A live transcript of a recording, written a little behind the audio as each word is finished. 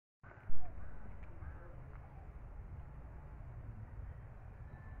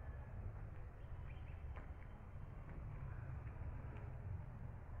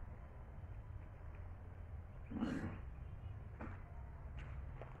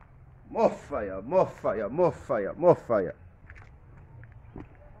More fire, more fire, more fire, more fire.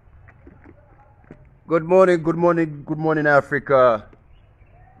 Good morning, good morning, good morning, Africa.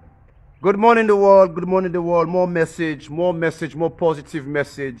 Good morning, the world, good morning, the world. More message, more positive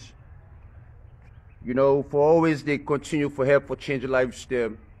message. You know, for always they continue for help for change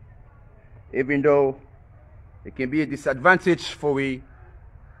lifestyle. Even though it can be a disadvantage for we.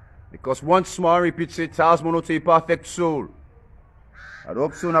 Because once more repeats it, tells mono to a perfect soul. I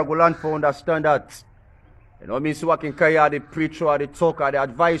hope soon I go learn for understand that. You know, means so I can carry out the preacher or the talk or the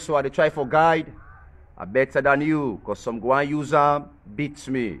advice or the try for guide. I better than you, because some go and use beats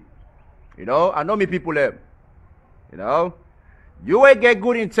me. You know, I know me people them. You know, you will get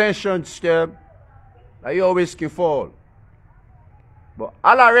good intentions, them. Like you always can fall. But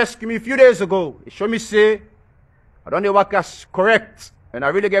Allah rescued me a few days ago. He showed me say, I don't know what is correct. And I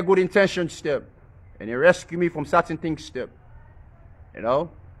really get good intentions, them. And he rescued me from certain things, them. You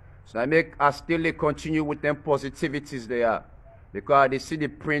know? So I still continue with them positivities there. Because they see the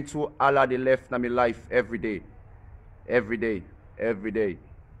print to Allah they left in my life every day. Every day. Every day.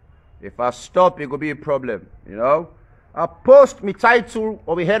 If I stop, it will be a problem. You know? I post my title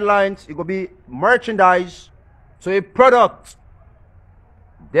or my headlines, it will be merchandise to a product.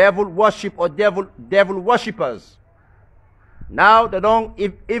 Devil worship or devil worshippers. Now they don't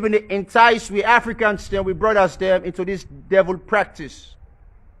even entice we Africans them, we brothers them into this devil practice.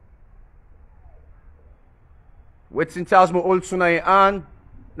 Waiting tells me old tonight and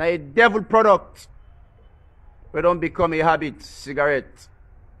now a devil product. We don't become a habit, cigarette.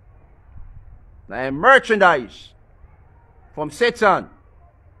 Now a merchandise from Satan.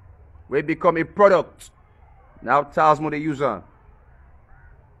 We become a product. Now tells me the user.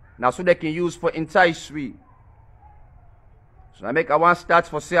 Now so they can use for entice we. So I want start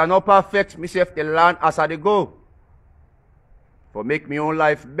for say I not perfect myself to learn as I go. For make my own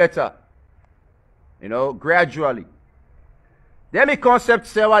life better. You know, gradually. Then my concept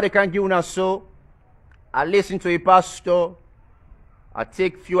say what they can give us so. I listen to a pastor. I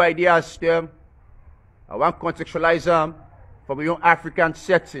take few ideas to them. I want to contextualize them for my own African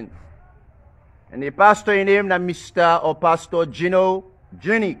setting. And the pastor in him, that Mr. or Pastor Gino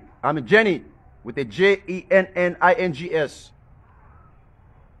Jennings. I'm Jenny with a Jennings.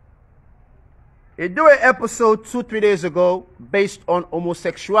 He do an episode 2-3 days ago based on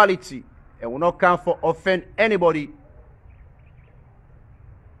homosexuality and will not come for offend anybody.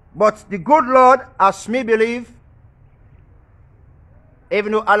 But the good Lord, as me believe,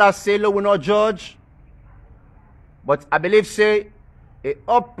 even though Allah say Lord will not judge, but I believe say a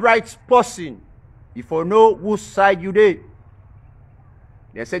upright person, if you know whose side you dey.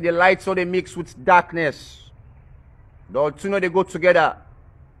 They say the light so they mix with darkness. The two know they go together.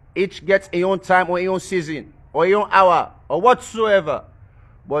 Each gets a own time or a own season or a own hour or whatsoever.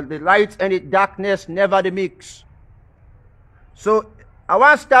 But the light and the darkness never they mix. So I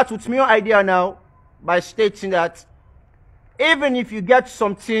want to start with my own idea now by stating that even if you get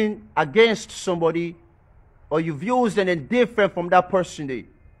something against somebody or your views and then different from that person there,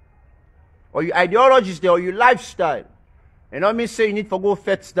 or your ideologies there or your lifestyle, you know what I mean? Say you need to go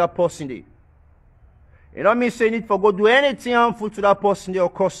fetch that person there. You know what I mean? Say you need to go do anything harmful to that person there or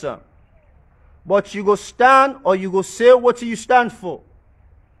cause them. But you go stand or you go say what you stand for.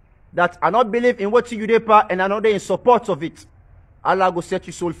 That I not believe in what you do and I know they in support of it. Allah go set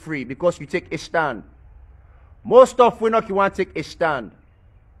your soul free because you take a stand. Most of we not you want to take a stand.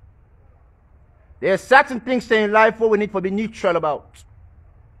 There are certain things in life where we need to be neutral about.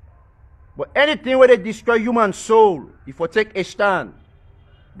 But anything where they destroy human soul, if you take a stand,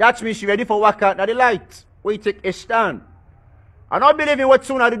 that means you're ready for work out. Now the light, where you take a stand. I not believe in what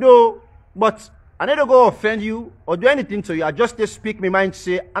soon I do, but I need to go offend you or do anything to you. I just speak my mind,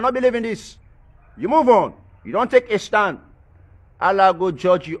 say, I not believe in this. You move on. You don't take a stand. Allah go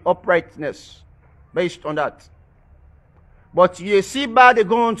judge you uprightness based on that. But you see bad, they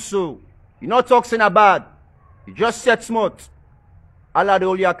go on so. You not talking bad. You just set smart. Allah the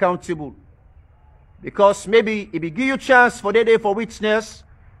only accountable. Because maybe if he give you chance for the day for witness,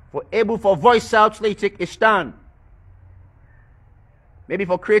 for able for voice out, so you take a stand. Maybe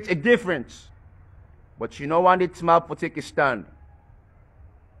for create a difference. But you know want it map for take a stand.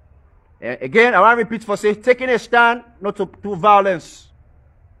 And again, I want to repeat for say, taking a stand, not to violence.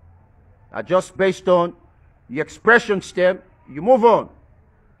 Just based on the expression stem, you move on.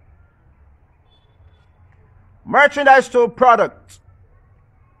 Merchandise to product.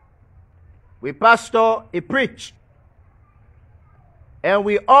 We pastor, he preach. And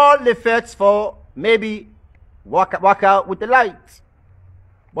we all live for maybe walk out with the light.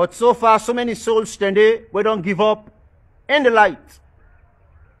 But so far, so many souls stand there, we don't give up in the light.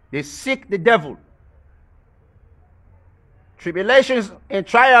 They seek the devil. Tribulations and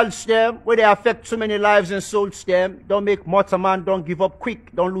trials them, where they affect so many lives and souls them, don't make mortal man, don't give up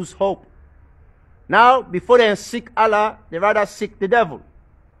quick, don't lose hope. Now, before they seek Allah, they rather seek the devil.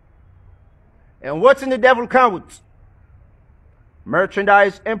 And what's in the devil come with?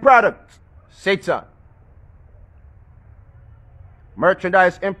 Merchandise and product. Satan.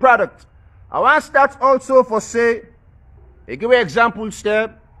 Merchandise and product. I want to start also for say, I give you examples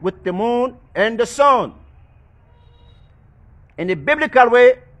there with the moon and the sun. In the biblical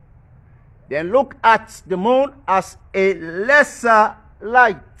way, they look at the moon as a lesser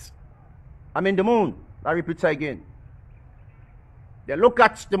light. I mean the moon. I repeat it again. They look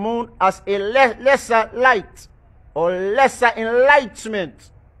at the moon as a lesser light or lesser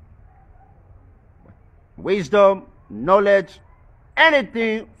enlightenment. Wisdom, knowledge,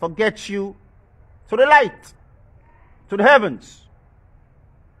 anything forgets you to the light, to the heavens.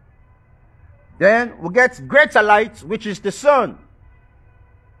 Then we get greater light, which is the sun.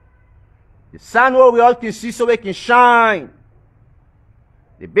 The sun where we all can see so we can shine.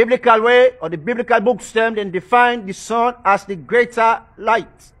 The biblical way, or the biblical books then define the sun as the greater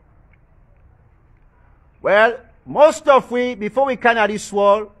light. Well, most of we, before we come at this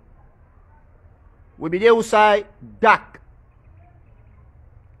world, we be there outside dark.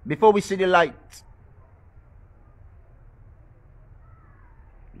 Before we see the light.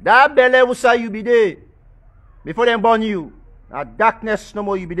 That belly outside you be there. Before they born you. That darkness no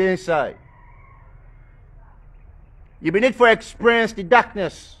more you be there inside. You be need for experience the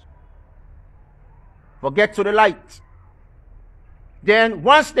darkness. For get to the light. Then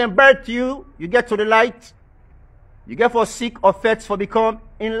once they birth you, you get to the light. You get for seek or fetch for become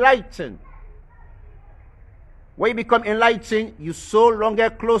enlightened. When you become enlightened, you so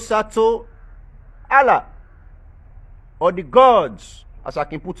longer closer to Allah. Or the gods, as I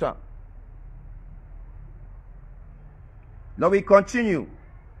can put them. Now we continue.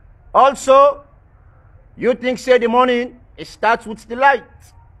 Also, you think say the morning, it starts with the light.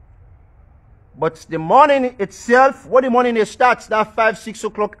 But the morning itself, when the morning it starts, that 5, 6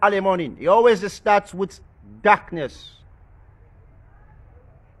 o'clock early morning, it always starts with darkness.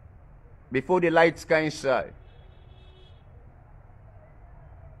 Before the lights come inside.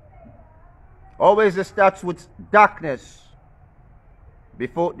 Always it starts with darkness.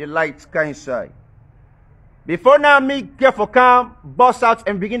 Before the lights come inside. Before now me get for come, bust out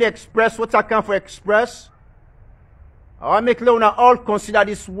and begin to express what I can for express. I want to make Leona all consider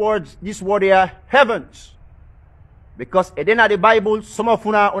this word here, heavens. Because at the end of the Bible, some of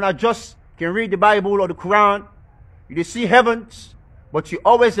una just can read the Bible or the Quran. You see heavens, but you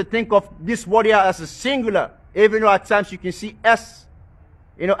always think of this word here as a singular. Even though at times you can see S,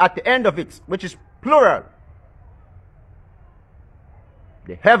 at the end of it, which is plural.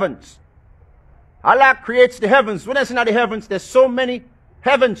 The heavens. Allah creates the heavens. When I say not the heavens, there's so many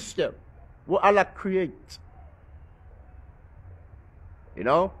heavens still. What Allah creates. We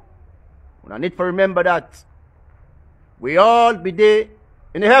need to remember that we all be there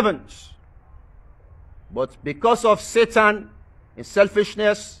in the heavens. But because of Satan, in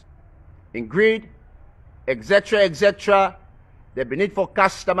selfishness, in greed, etc., etc., they be need for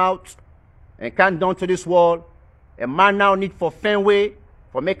cast them out and come down to this world. A man now need for Fenway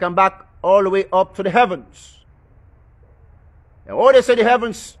for make them back all the way up to the heavens. And all they say the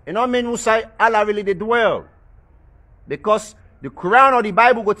heavens, mean who say Allah really did dwell. Because the Quran or the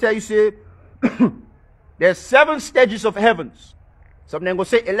Bible will tell you, say, there's 7 stages of heavens. Some of them go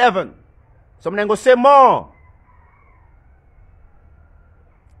say 11. Some of them go say more.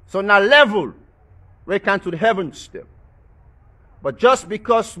 So now level, we come to the heavens still. But just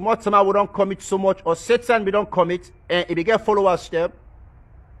because Mortimer we don't commit so much, or Satan we don't commit, and if we get followers them,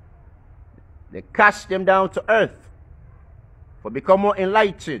 they cast them down to earth. For become more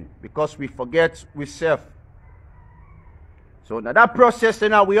enlightened, because we forget we self. So now that process,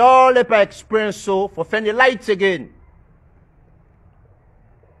 now we all let our experience so for find the lights again.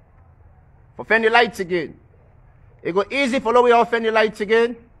 For find the lights again. It go easy for we all find the lights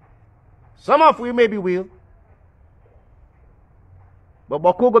again. Some of we maybe will. But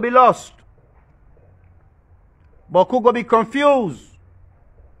Boku go be lost. Boku go be confused.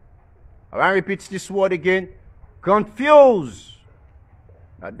 I want to repeat this word again. Confused.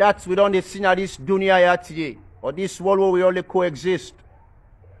 Now that's we don't see now this dunya here today. Or this world where we only coexist.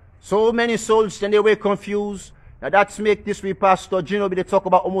 So many souls then they were confused. Now that's make this with Pastor Gino be they talk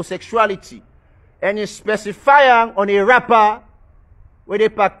about homosexuality. And he specifying on a rapper where they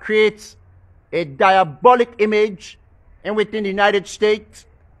create a diabolic image and within the United States,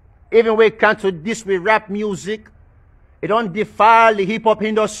 even when it comes to this with rap music, It don't defile the hip-hop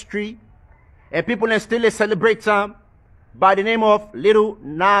industry. And people then still celebrate them by the name of Little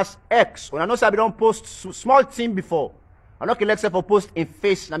Nas X. When I know I don't post small thing before. I'm not going to for post in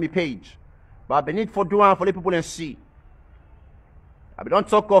face on my page. But I need for doing for the people and see. I don't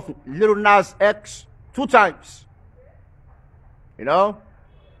talk of Little Nas X 2 times. You know?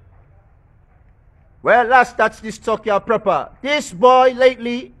 Well, let's start this talk here proper. This boy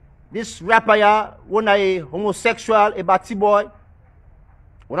lately, this rapper here, one a homosexual, a batty boy.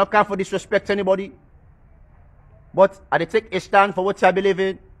 We're not come for disrespect anybody. But I take a stand for what I believe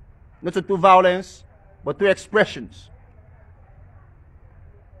in. Not to do violence, but to expressions.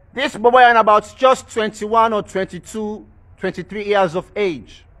 This boy is about just 21 or 22, 23 years of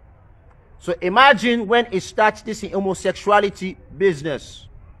age. So imagine when he starts this homosexuality business.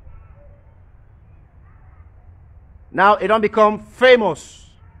 Now it don't become famous.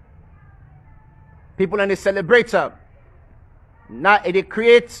 People and they celebrate her. Now they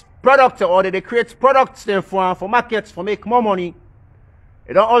create product or they create products then for markets for make more money.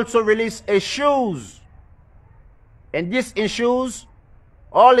 They don't also release a shoes. And this in shoes,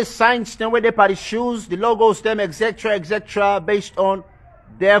 all the signs then where they put the shoes, the logos them, etc., based on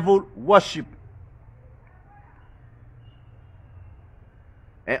devil worship.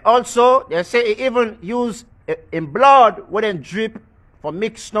 And also they say they even use in blood where they drip for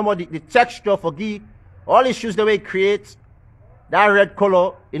mix no more the texture for give all the shoes the way it creates that red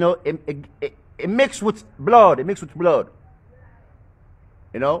color, you know, it mix with blood. It mix with blood.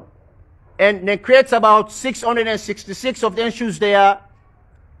 You know? And they create about 666 of them shoes there,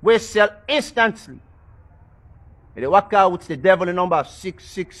 we sell instantly. And they work out with the devil in number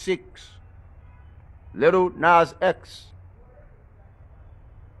 666. Little Nas X.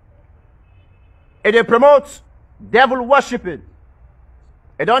 And they promote devil worshiping.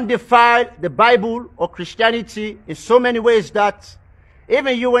 They don't defile the Bible or Christianity in so many ways that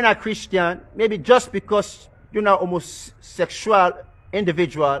even you when a Christian, maybe just because you're not homosexual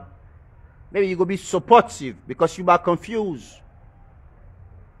individual, maybe you go be supportive because you are confused.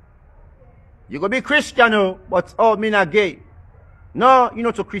 You go be Christian, but oh, me not gay. No, you're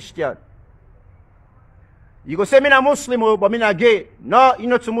not a Christian. You go say me not Muslim, but me not gay. No, you're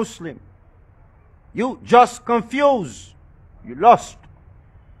not a Muslim. You just confused. You lost.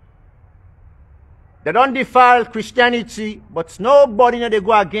 They don't defile Christianity, but nobody know they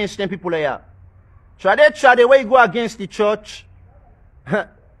go against them people here. Try the way you go against the church. You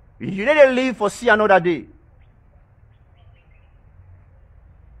need to live for see another day.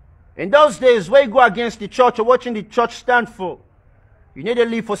 In those days, where you go against the church or watching the church stand for, you need to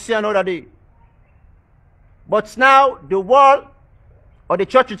live for see another day. But now, the world or the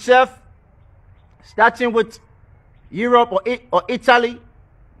church itself, starting with Europe or Italy,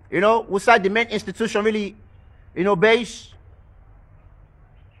 you know, beside the main institution really, you know, base,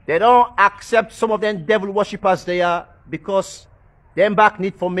 they don't accept some of them devil worshippers they are because them back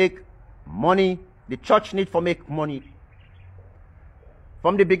need for make money. The church need for make money.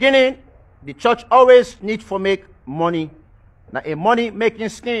 From the beginning, the church always need for make money. Now a money making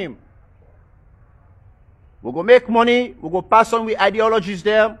scheme. We go make money, we go pass on with ideologies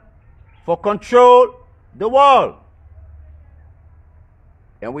there for control the world.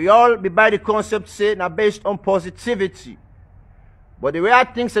 And we all be by the concept say now based on positivity. But the way I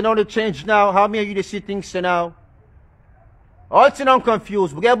think they don't change now, how many of you see things now? All things I'm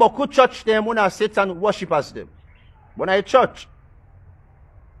confused. We get about good church them when Satan worshippers them. When I church.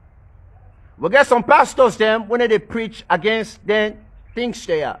 We get some pastors them when they preach against them things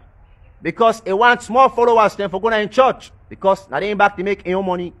there. Because it wants more followers than for going in church. Because now they ain't back to make your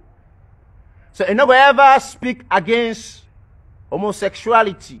money. So it never ever speak against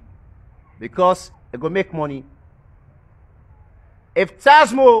homosexuality. Because it go make money. If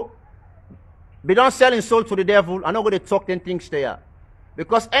Tasmo be don't selling soul to the devil, I'm not going to talk them things there.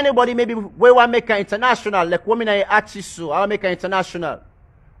 Because anybody maybe we want make an international, like women are artists, so I make an international.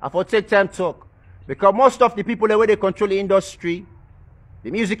 I for take time talk. Because most of the people the way they control the industry,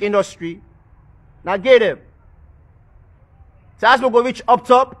 the music industry, now get them. Tasmo go reach up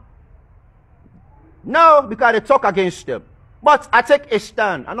top. No, because they talk against them. But I take a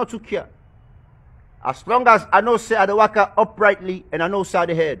stand. I not too care. As long as I know say I the work uprightly and I know say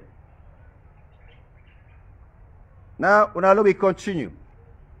the head. Now, when we continue.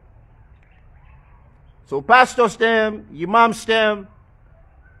 So pastors them, imams them,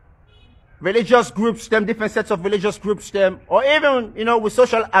 religious groups them, different sets of religious groups them, or even, you know, with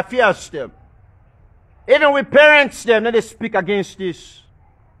social affairs them. Even with parents them, they speak against this.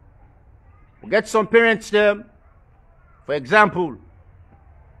 We get some parents them, for example,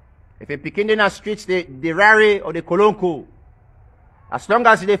 If a pikin in the streets, the rare or the kolonko, as long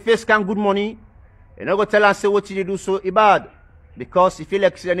as they face can good money, they not go tell and say what they do so bad. Because if you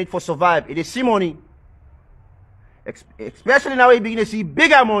like they need for survive, it is see money. Especially now you begin to see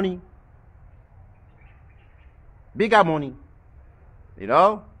bigger money. Bigger money. You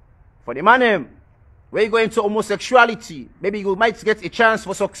know? For the man where you go into homosexuality, maybe you might get a chance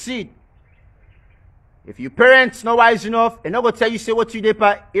for succeed. If your parents not wise enough, they're not going to tell you say what you did,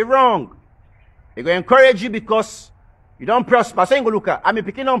 it's wrong. They're going to encourage you because you don't prosper. So you go look at, I'm a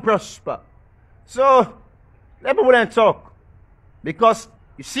picking don't prosper. So, let people then talk. Because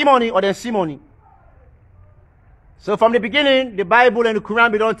you see money or they see money. So from the beginning, the Bible and the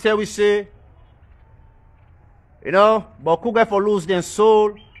Quran, we don't tell we say, you know, but who get for lose their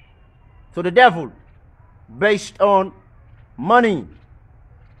soul to the devil based on money.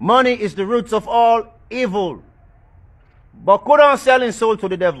 Money is the root of all evil. But who don't sell his soul to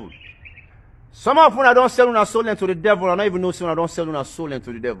the devil? Some of them don't sell their soul into the devil. I don't even know some don't sell their soul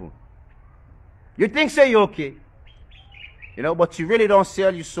into the devil. You think say you're okay. You know, but you really don't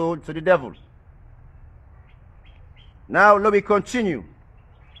sell your soul to the devil. Now, let me continue.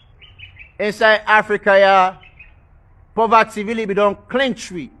 Inside Africa, yeah, poverty really we don't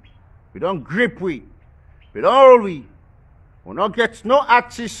clinch with. We don't grip with. We don't hold with. We don't get no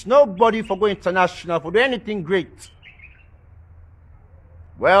artists, nobody for going international, for doing anything great.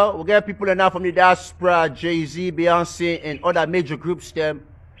 Well, we get people now from the diaspora, Jay-Z, Beyonce, and other major groups, them.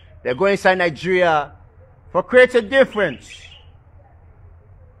 They're going inside Nigeria for create a difference.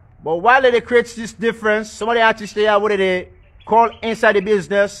 But while they create this difference, some of the artists there, what do they call inside the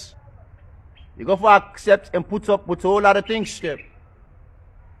business? You go for accept and put up with a whole lot of things there.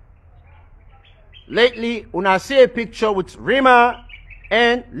 Lately, when I see a picture with Rima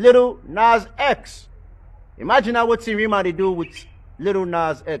and Little Nas X. Imagine now what Rima they do with Little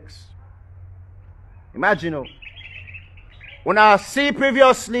Nas X. Imagine. When I see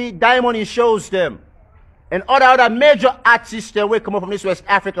previously Diamond in shows them and other major artists that will come up from this West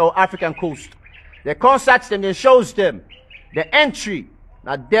Africa or African coast. The concerts them, they shows them the entry,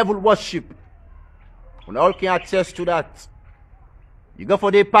 that devil worship. We all can attest to that. You go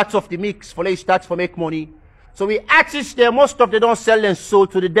for the parts of the mix for they start for make money. So we artists there, most of them don't sell their soul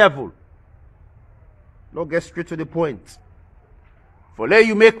to the devil. Don't get straight to the point. For let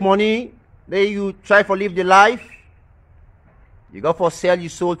you make money, let you try for live the life. You go for sell your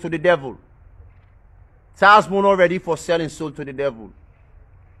soul to the devil. Tasman already for selling soul to the devil.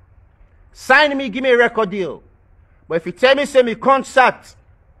 Sign me, give me a record deal. But if you tell me, say me concert,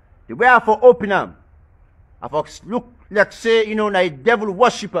 the way I for open them, I for look like say, you know, like a devil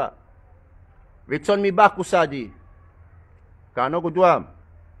worshipper. Return me back Usadi. Cannot go do them.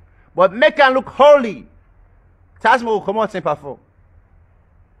 But make them look holy. Tasman will come out and perform.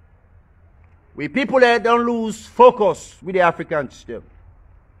 We people there don't lose focus with the Africans still.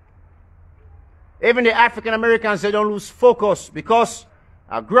 Even the African Americans, they don't lose focus because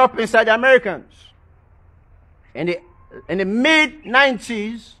I grew up inside the Americans. In the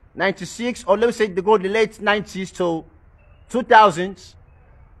mid-90s, 96, or let's say they go the late 90s to 2000s,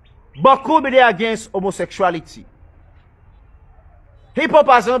 Baku be there against homosexuality. Hip-hop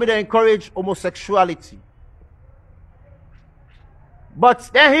has not been there encourage homosexuality. But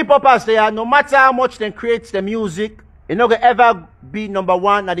then hip-hoppers they are, no matter how much they create the music, it's not going to ever be number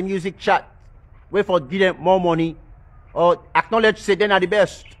one at the music chart. Wait for give them more money or acknowledge say they're not the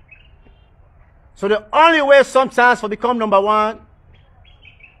best. So the only way sometimes for become number one,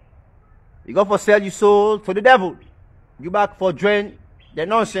 you go for sell your soul to the devil. You back for drain the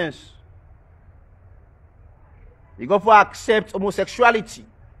nonsense. You go for accept homosexuality.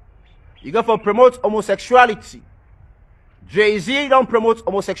 You go for promote homosexuality. Jay-Z don't promote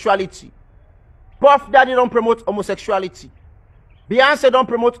homosexuality. Puff Daddy don't promote homosexuality. Beyonce don't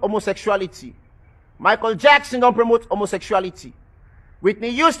promote homosexuality. Michael Jackson don't promote homosexuality.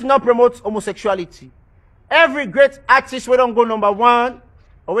 Whitney Houston don't promote homosexuality. Every great artist who don't go number one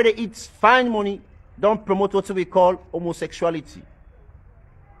or where they eat fine money don't promote what we call homosexuality.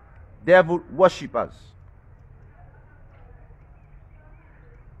 Devil worshippers.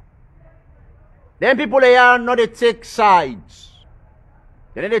 Then people they are not they take sides.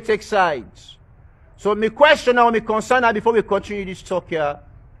 They take sides. So my question now, my concern now before we continue this talk here.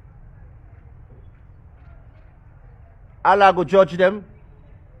 Allah go judge them.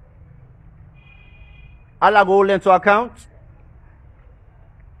 Allah go hold them to account.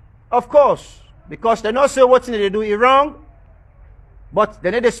 Of course, because they not say what they do is wrong, but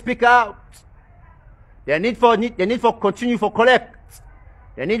they need to speak out. They need for continue for collect.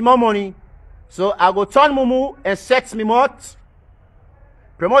 They need more money. So I go turn mumu and set me mouth.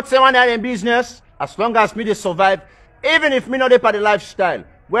 promote someone in business, as long as me they survive, even if me not part the lifestyle,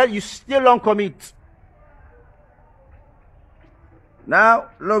 well, you still don't commit. Now,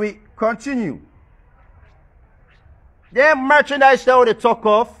 let me continue. Then merchandise that they talk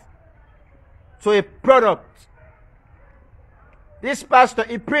of to a product. This pastor,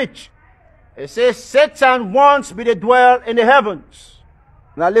 he preach. He says, Satan wants me to dwell in the heavens.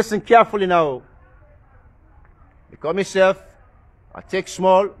 Now listen carefully now. Because myself, I take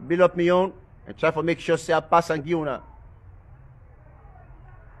small, build up my own, and try to make sure say I pass and give una.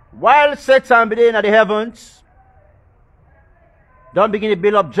 While Satan be there in the heavens, don't begin to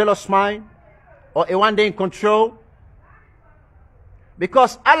build up jealous mind or a one day in control.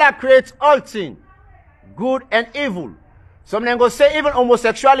 Because Allah creates all things, good and evil. Some then go say even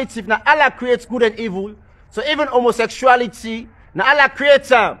homosexuality, now Allah creates good and evil. So even homosexuality, now Allah creates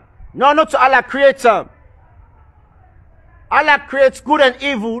them. No, not to Allah creates them. Allah creates good and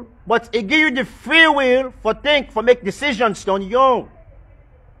evil, but He gives you the free will for think, for make decisions on your own.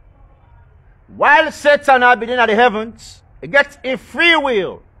 While Satan has been in the heavens, he gets in free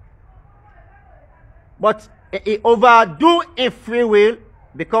will. But he overdo in free will,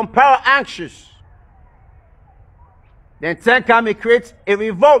 become power anxious. Then ten time he creates a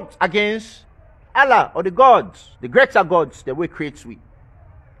revolt against Allah or the gods, the greater gods that we create with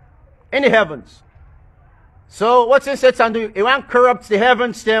in the heavens. So what's in Satan do? He wants to corrupt the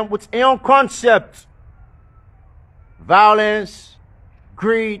heavens then with his own concept. Violence,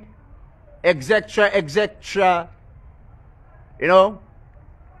 greed, etc., etc. You know?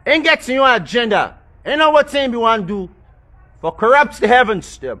 And gets in your agenda. You know what thing we want to do? For corrupt the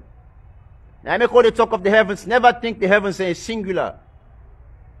heavens them. Now I make all the talk of the heavens, never think the heavens is singular.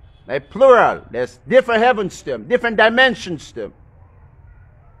 Like plural. There's different heavens them, different dimensions them.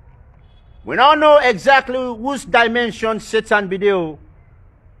 We don't know exactly whose dimension Satan be there.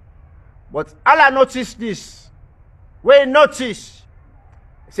 But Allah noticed this. We notice.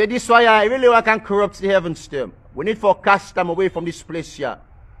 Say this why I really can corrupt the heavens them. We need to cast them away from this place here.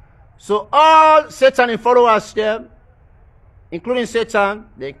 So all Satan and followers them, including Satan,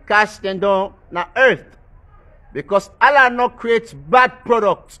 they cast them down on earth. Because Allah not creates bad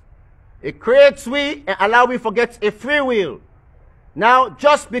products. It creates we and allow we forget a free will. Now,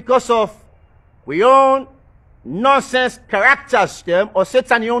 just because of we own nonsense characters them, or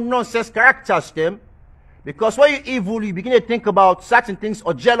Satan your own nonsense characters them, because when you're evil, you begin to think about certain things,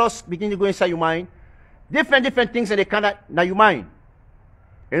 or jealous begin to go inside your mind. Different things that they cannot in your mind.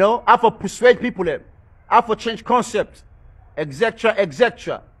 You know, how to persuade people them, how to change concepts, etc.,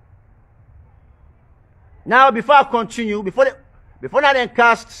 etc. Now, before I continue, before I then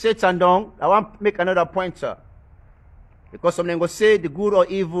cast Satan down, I want to make another pointer. Because some of them go say the good or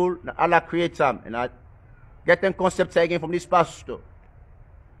evil, Allah creates them. And I get them concepts again from this pastor.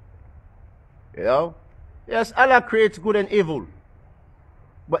 You know? Yes, Allah creates good and evil.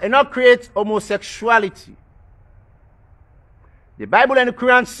 But He not creates homosexuality. The Bible and the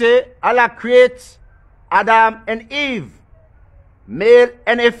Quran say Allah creates Adam and Eve, male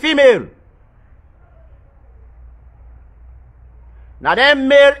and a female. Now then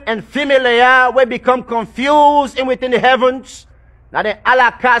male and female here will become confused in within the heavens. Now then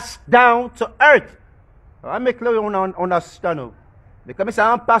Allah cast down to earth. I make clear you understand. Because I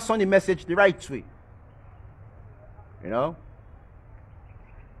want to pass on the message the right way. You know?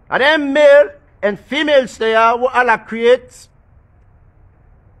 And then male and females there what Allah creates.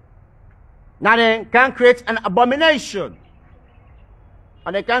 Now then can create an abomination.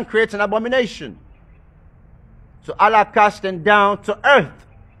 And they can create an abomination. So Allah cast them down to earth.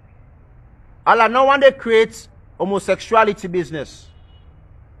 Allah no one day creates homosexuality business.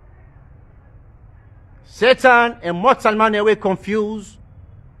 Satan and mortal man they were confused.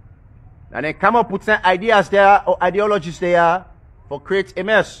 And they come up with some ideas there or ideologies there for create a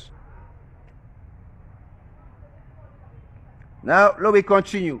mess. Now let me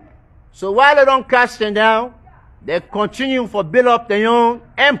continue. So while they don't cast them down, they continue for build up their own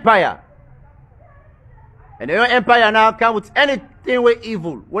empire. And their own empire now come with anything with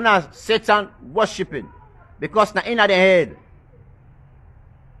evil. When Satan worshipping. Because now in the head.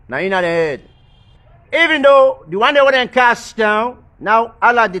 Now in the head. Even though the one they wouldn't cast down, now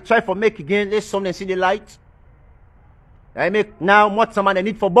Allah they try for make again, let some see the light. They make now what someone they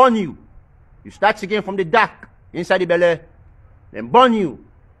need for burn you. You start again from the dark inside the belly. Then burn you.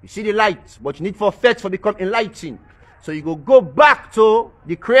 You see the light, but you need for faith for become enlightened. So you go back to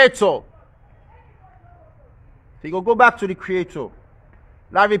the Creator. So you go back to the Creator.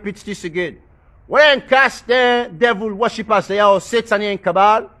 Now repeat this again. When cast the devil worshippers they are Satan and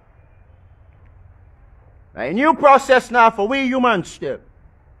Cabal. A new process now for we humans there.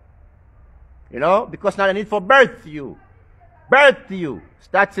 You know, because now they need for birth you. Birth you.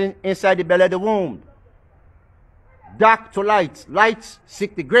 Starting inside the belly of the womb. Dark to light. Light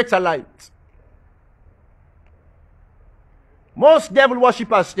seek the greater light. Most devil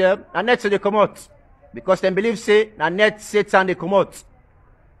worshippers them, and net say they come out. Because they believe say, and net Satan they come out.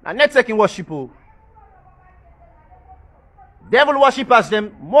 And net taking worship. Devil worshippers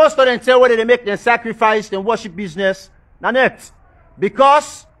them, most of them tell whether they make them sacrifice, them worship business, and net.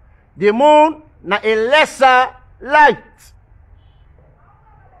 Because the moon na a lesser light.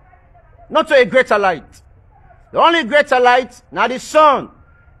 Not to a greater light. The only greater light now the sun.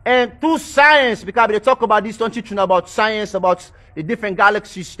 And through science, because they talk about this, don't teach you about science, about the different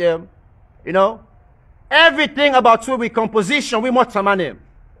galaxy system, you know. Everything about we composition, we must name.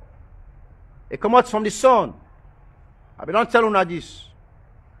 It comes out from the sun. I don't tell you this.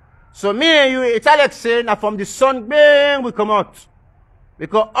 So me and you, it's like saying that from the sun, bang, we come out.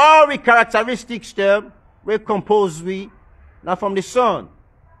 Because all the characteristics them, we compose now from the sun.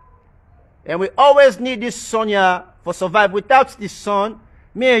 And we always need this sun here for survive. Without this sun,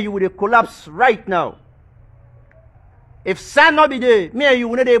 me and you would collapse right now. If sun not be there, me and you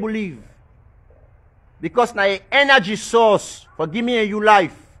would not be able to live. Because now energy source for give me and you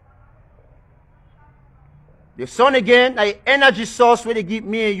life. The sun again, now energy source where they give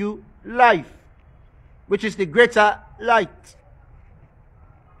me and you life. Which is the greater light.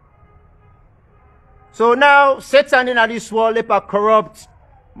 So now Satan in this world, they corrupt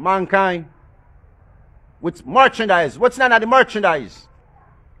mankind with merchandise. What's none of the merchandise?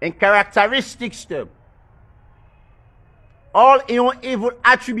 And characteristics them. All evil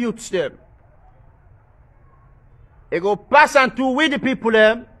attributes them. It go pass on through with the people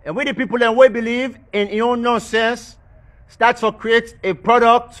them, and with the people them we believe in your own nonsense, start to create a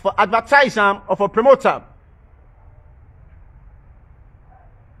product for advertise them or for promote them.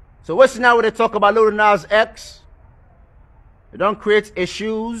 So what's now when they talk about Lil Nas X? They don't create a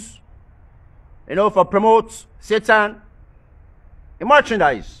shoes, you know, for promote Satan, a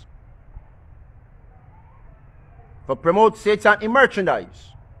merchandise. For promote Satan in merchandise.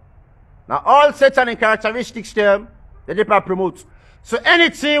 Now all Satan and characteristics them, they promote. So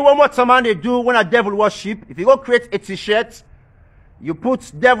anything what someone they do when a devil worship, if you go create a t-shirt, you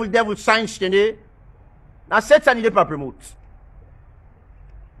put devil signs in it. Now Satan they promote.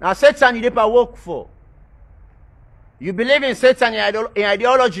 Now Satan they work for. You believe in Satan in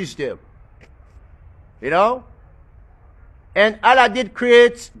ideologies there. You know? And Allah did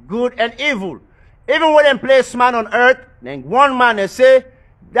create good and evil. Even when they place man on earth, then one man they say,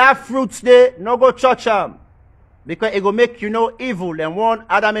 that fruits there, no go touch them. Because it will make you know evil. And one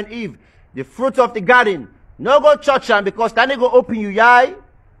Adam and Eve, the fruit of the garden, no go touch them because then they go open your eye,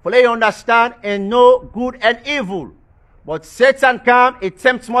 for let you understand and know good and evil. But Satan come, it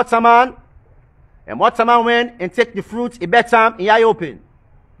tempts Mortaman, and Mortaman went and take the fruit, he bet him, he eye open.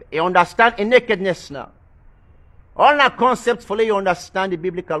 He understand in nakedness now. All that concepts for let you understand the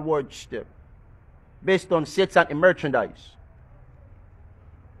biblical words there, based on Satan and merchandise.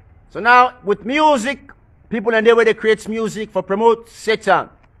 So now, with music, people in the way they create music for promote Satan.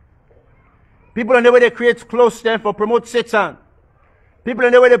 People in the way they create clothes then for promote Satan. People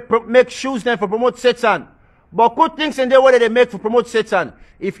in the way they make shoes then for promote Satan. But good things in the way they make for promote Satan.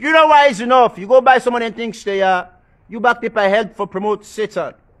 If you're not wise enough, you go buy some of them things there, you back people help for promote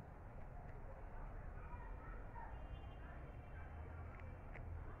Satan.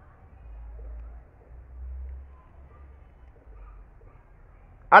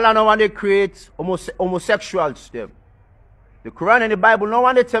 Allah no one they create homosexuals them. The Quran and the Bible, no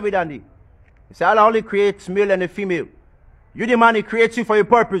one they tell me that. He say Allah only creates male and a female. You the man, he creates you for a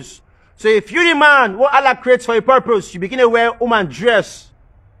purpose. So if you the man, what Allah creates for a purpose, you begin to wear woman dress.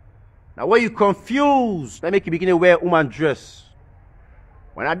 Now when you confused, that make you begin to wear woman dress.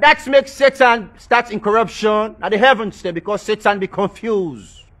 When that makes Satan start in corruption, now the heavens there because Satan be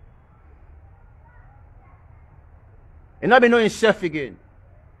confused. And not be knowing himself again.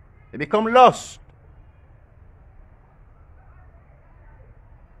 They become lost.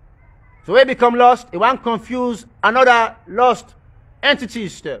 So when they become lost, it won't confuse another lost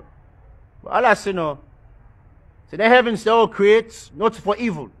entities there. But Allah said no. So the heavens they all create, not for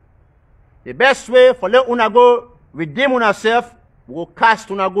evil. The best way for let una go redeem una self, we will cast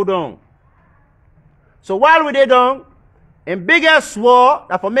una go down. So while we dey down, in biggest war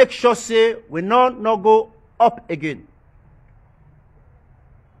that for make sure say we not go up again.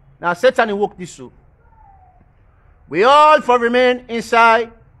 Now Satan will work this through. We all for remain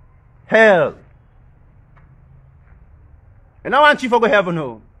inside hell. And I want you for go heaven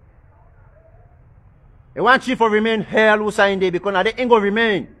no. I want you for remain hell who sign there because now they ain't gonna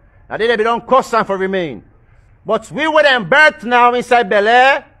remain. Now they be don't cost time for remain. But we would them birth now inside Bel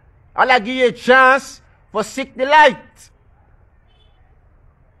Air. Allah give you a chance for seek the light.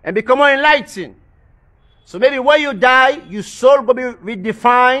 And become more enlightened. So maybe when you die, your soul will be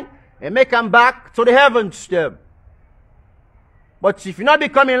redefined and make them back to the heavens them. But if you not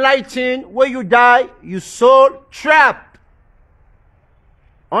become enlightened, when you die, your soul trapped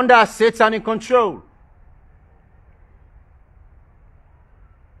under Satan in control.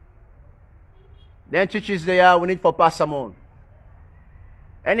 Then churches there, we need for pass them on.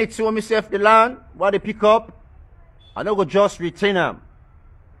 Anything when we save the land, what they pick up, I don't go just retain them.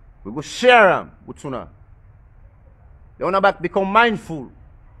 We go share them with Tuna. They want to become mindful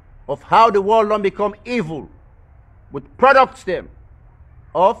of how the world don't become evil with products them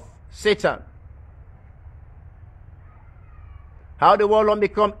of Satan. How the world don't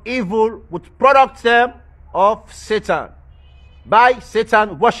become evil with products them of Satan. By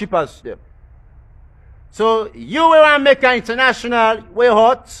Satan worshippers them. So you will want to make an international way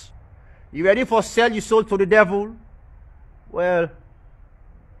hot. You ready for sell your soul to the devil? Well,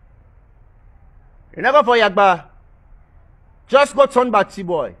 you never for Yagba. Just go turn batty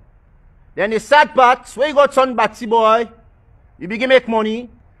boy. Then the sad part, when you go turn batty boy, you begin make money.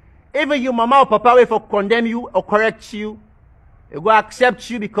 Even your mama or papa will for condemn you or correct you. They go accept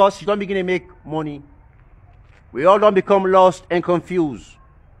you because you don't begin to make money. We all don't become lost and confused.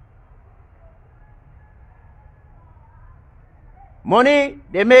 Money,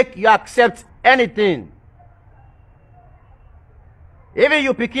 they make you accept anything. Even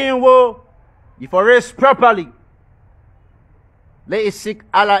you picking wo, if you raise properly, let it seek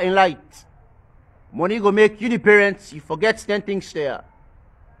Allah in light. Money go make you the parents, you forget 10 things there.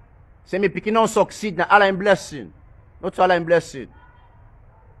 Say me picking on succeed, now Allah in blessing. Not Allah in blessing.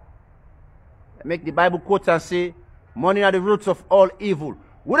 I make the Bible quote and say, money are the roots of all evil.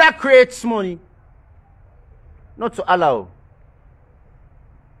 Who that creates money? Not to Allah.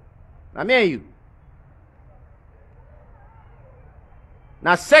 I mean you.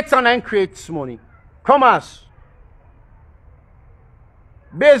 Now Satan and creates money. Commerce.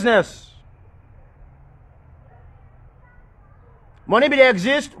 Business. Money be they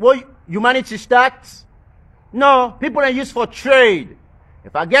exist, what humanity starts? No, people are used for trade.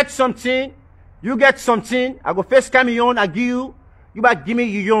 If I get something, you get something, I go first come your own, I give you, you back give me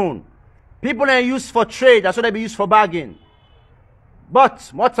your own. People are used for trade, that's what they be used for bargain.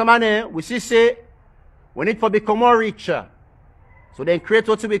 But what money we see say we need to become more richer. So they create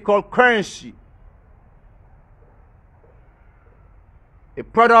what we call currency. A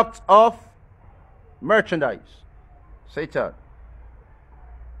product of merchandise. Satan.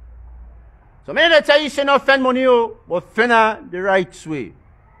 So many they tell you say not spend money, but spend the right way.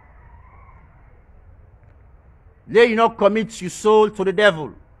 Let you not commit your soul to the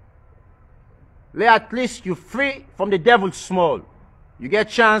devil. Let at least you free from the devil small. You get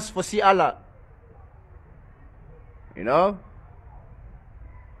chance for see Allah. You know?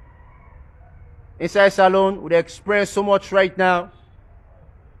 Inside salon, we experience so much right now.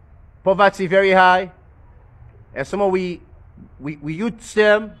 Poverty very high. And some of we youth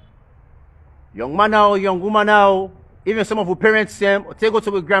them, young man now, young woman now, even some of our parents them, or take go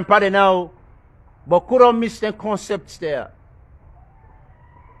to our grandpa now, but couldn't miss them concepts there.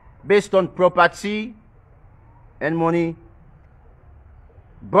 Based on property and money.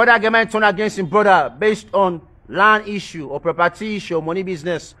 Brother get turn against him brother based on land issue or property issue or money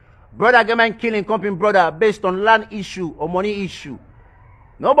business. Brother get killing company brother based on land issue or money issue.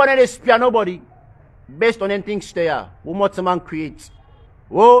 Nobody they spare nobody based on anything there. What man creates.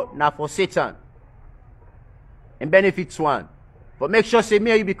 Oh, now for Satan. And benefits one. But make sure say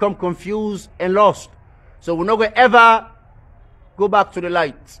me you become confused and lost. So we're not going to ever go back to the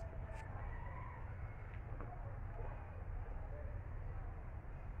light.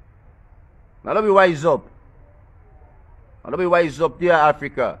 Now let me wise up. Now let me wise up, dear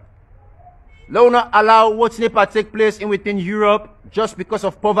Africa. Let not allow what's never take place in within Europe just because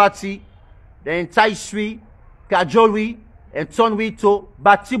of poverty. They entice we, cajole we, and turn we to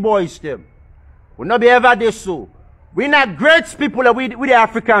batty boys them. Will not be ever there so. We not great people that we the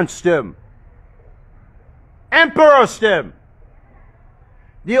Africans them. Emperors them.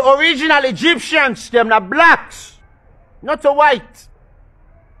 The original Egyptians them, not blacks, not a white.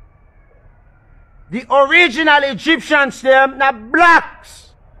 The original Egyptians them, not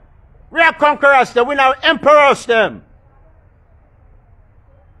blacks. We are conquerors them, we are emperors them.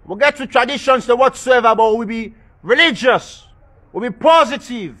 We'll get to traditions the whatsoever, but we'll be religious. We'll be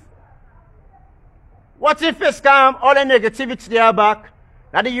positive. What if it's come all the negativity they are back?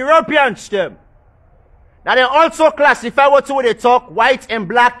 Now the Europeans them. Now they also classify what they talk, white and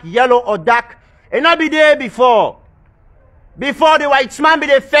black, yellow or dark. It not be there before. Before the white man be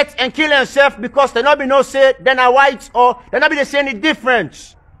the fat and kill himself because they not be no say then a white or they not be the same any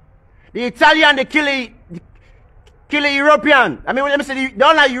difference. The Italian they kill the European. I mean let me say they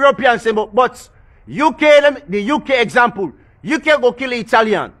don't like Europeans but UK the UK example. UK go kill the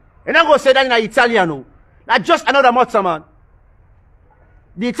Italian. And not go say that in Italian no. Not just another matter man.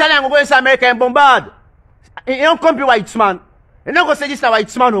 The Italian will go inside America and bombard. He don't compare white man. They not go say this is a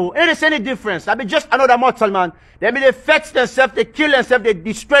white man who. Ain't there any difference? That be just another mortal man. They be they fetch themselves, they kill themselves, they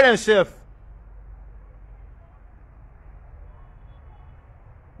destroy themselves.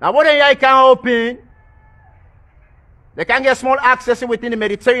 Now what they can open, they can get small access within the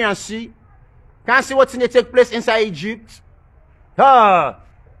Mediterranean Sea. Can't see what's in the take place inside Egypt.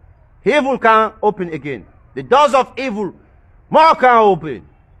 Evil can open again. The doors of evil more can open.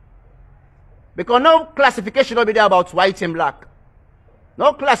 Because no classification will be there about white and black.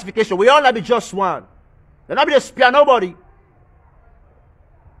 No classification. We all have be just one. They'll not be to spare nobody.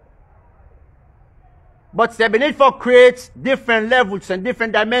 But they need for create different levels and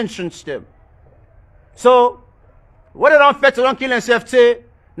different dimensions to them. So, what they don't fit, they don't kill themselves say,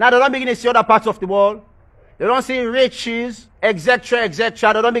 now they don't begin to see other parts of the world. They don't see riches, etc.,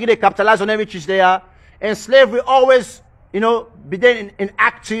 etc. They don't begin to capitalize on the riches they are. And slavery always, be there in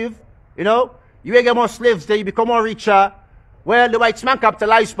active, You will get more slaves there, you become more richer. Well, the white man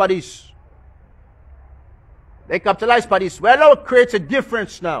capitalized by this. They capitalize by this. Well, now it creates a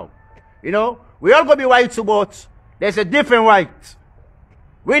difference now. We all going to be white, but there's a different white.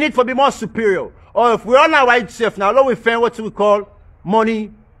 We need to be more superior. Or if we're all not white safe now, now we find what we call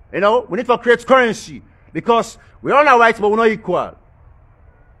money. We need to create currency. Because we're all not white, but we're not equal.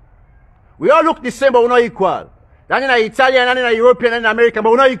 We all look the same, but we're not equal. Not in an Italian, not in a European, not in American,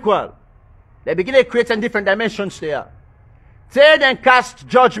 but we're not equal. They begin to create some different dimensions there. They then cast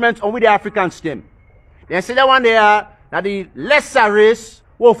judgment on with the African stem. Then say that one they are now the lesser race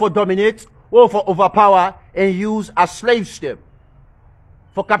will for dominate, will for overpower, and use as slaves them.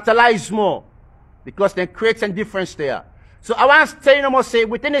 For capitalize more. Because they create some difference there. So I want to tell you more say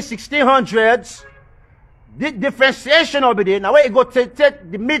within the 1600s, the differentiation of it, now when you go to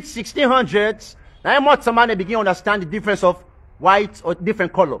the mid 1600s, now more someone they begin to understand the difference of white or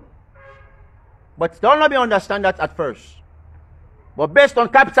different color. But don't let me understand that at first. But based on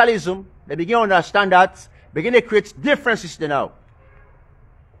capitalism, they begin to understand that, begin to create differences now.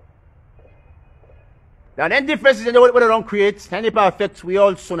 Now then differences in what they don't create, any part affects we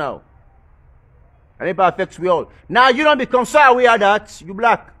also now. Any part affects we all. Now you don't become so aware that you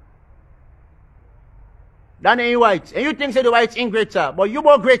black. Than you white. And you think say the white ain't greater. But you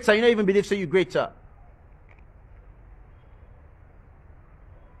more greater, you don't even believe say you greater.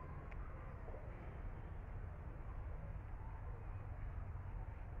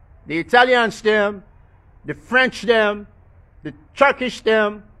 The Italians them, the French them, the Turkish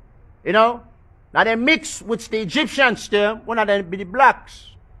them, now they mix with the Egyptians them, one of them be the blacks.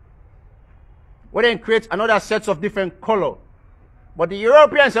 Where they create another sets of different color. But the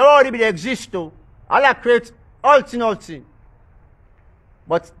Europeans already be exist too. Allah create all thing.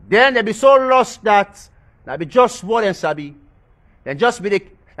 But then they be so lost that they be just what and sabi. Then just be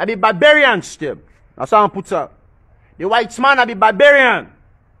they be barbarians them. That's how I put up. The white man they be barbarian.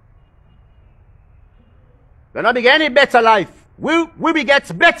 We're not get any better life. We will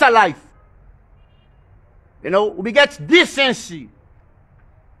get better life. We get decency.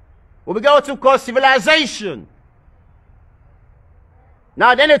 We get what we call civilization.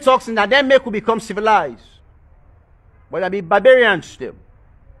 Now then it talks in that then make we become civilized. But they be barbarians still.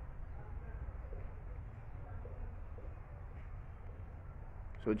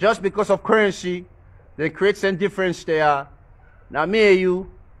 So just because of currency, they create some difference there. Now me and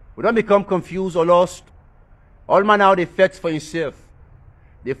you, we don't become confused or lost. All man now they fetch for himself.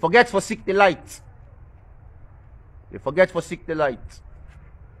 They forget for seek the light. They forget for seek the light.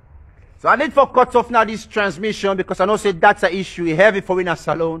 So I need for cut off now this transmission because I know say that's an issue. It's heavy for in a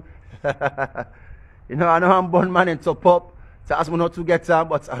salon. I know I'm born man and top up. So ask me not to get time,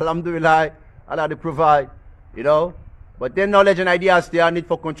 but alhamdulillah, Allah they provide. But then knowledge and ideas they are need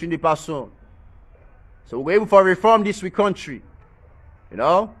for continue to pass on. So we're able for reform this we country.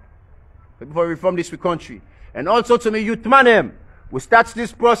 Able for reform this we country. And also to me youth man we start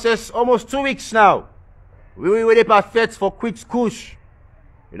this process almost 2 weeks now. We really perfect for quit kush.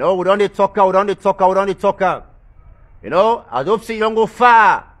 We don't talk out, we don't talk out. I don't say you don't go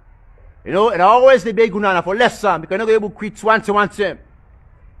far. And I always the big gunana for less time because you're not able to quit one time.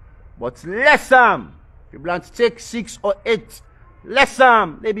 But less time. If you want to take 6 or 8, less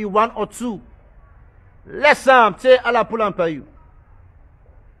time, maybe 1 or 2. Less time. Say Allah pull on for you.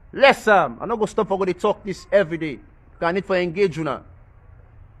 Less time. I'm not going to stop for going to talk this every day. Because I need for engage you now.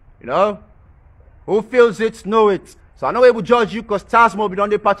 You know? Who feels it, know it. So I'm not able to judge you because task will be done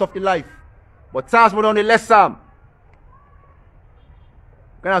the part of the life. But task will be done the less time.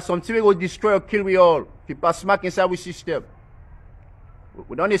 Kind of something we will destroy or kill we all. If you pass smack inside our system.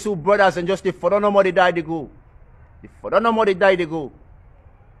 We don't need two brothers and just if for don't know more they die they go. If for don't know more they die they go.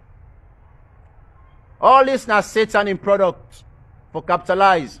 All this now Satan in product for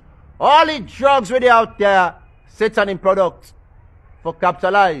capitalize. All the drugs really out there, Satan in product for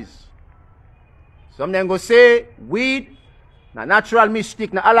capitalize. Some them go say weed, na natural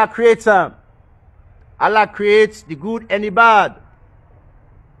mystic, na Allah creates them. Allah creates the good and the bad.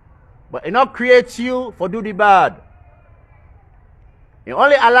 But He not creates you for do the bad. He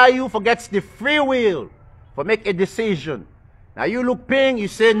only allow you for get the free will for make a decision. Now you look ping, you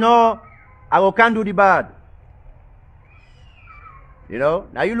say no, I can't do the bad. You know,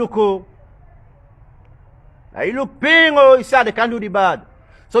 now you look oh. Now you look ping oh, you say they can't do the bad.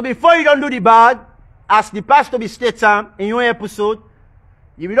 So before you don't do the bad, as the pastor be state time in your episode,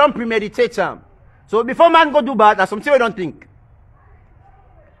 you don't premeditate time. So before man go do bad, that's something we don't think.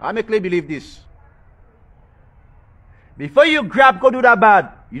 I make clear believe this. Before you grab, go do that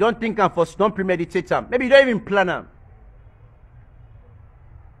bad, you don't think and first, don't premeditate them. Maybe you don't even plan them.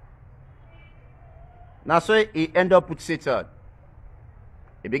 Now so he end up with Satan.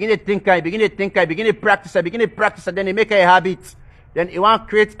 He begin to think, he begin to think, he begin to practice, and then he make a habit. Then he want to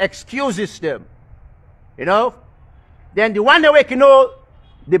create excuses them. You know? Then the one way you know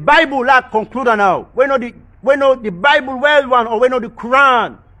the Bible like conclude now. We know the Bible well one or we know the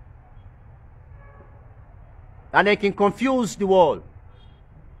Quran. And they can confuse the world.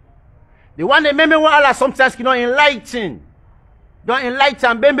 The one that maybe Allah sometimes cannot enlighten. Don't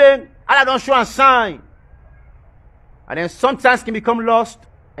enlighten, baby. Allah don't show a sign. And then sometimes can become lost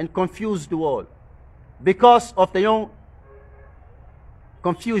and confuse the world. Because of their own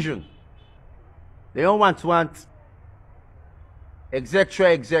confusion. They don't want,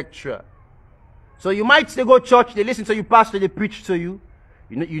 etc., etc. So you might say go church, they listen to you, pastor, they preach to you.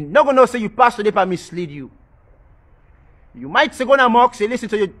 You're not going to say you pastor, they mislead you. You might say go to mosque, they listen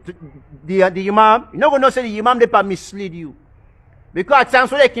to you, the imam. You're not going to say the imam, they mislead you. Because at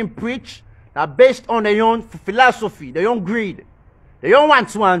times when they can preach, are based on their own philosophy, their own greed, their own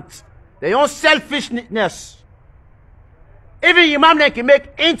want, their own selfishness. Even imam they can make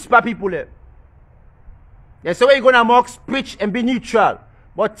inch per people there. They say, where you go to mosque, preach and be neutral.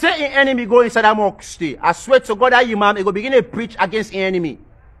 But take an enemy go inside that mosque stay. I swear to God that imam, he go begin to preach against an enemy.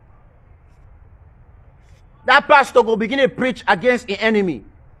 That pastor go begin to preach against an enemy.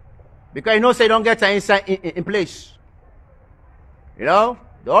 Because you know say don't get an inside in place. You know?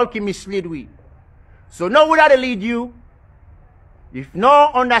 They all can mislead we. So know where they lead you. If no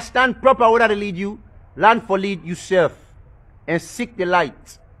understand proper where they lead you, learn for lead yourself. And seek the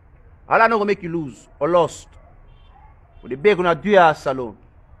light. Allah not gonna make you lose or lost. But the beg gonna do our salon.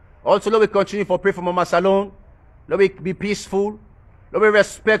 Also, let we continue for pray for Mama Salon. Let we be peaceful. Let we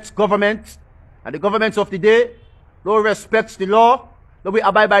respect government and the governments of the day. Let we respect the law. Let we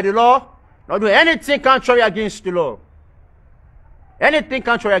abide by the law. Not do anything contrary against the law. Anything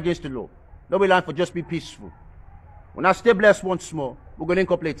contrary against the law. Let we learn for just be peaceful. When I stay blessed once more, we're going to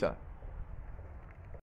link up later.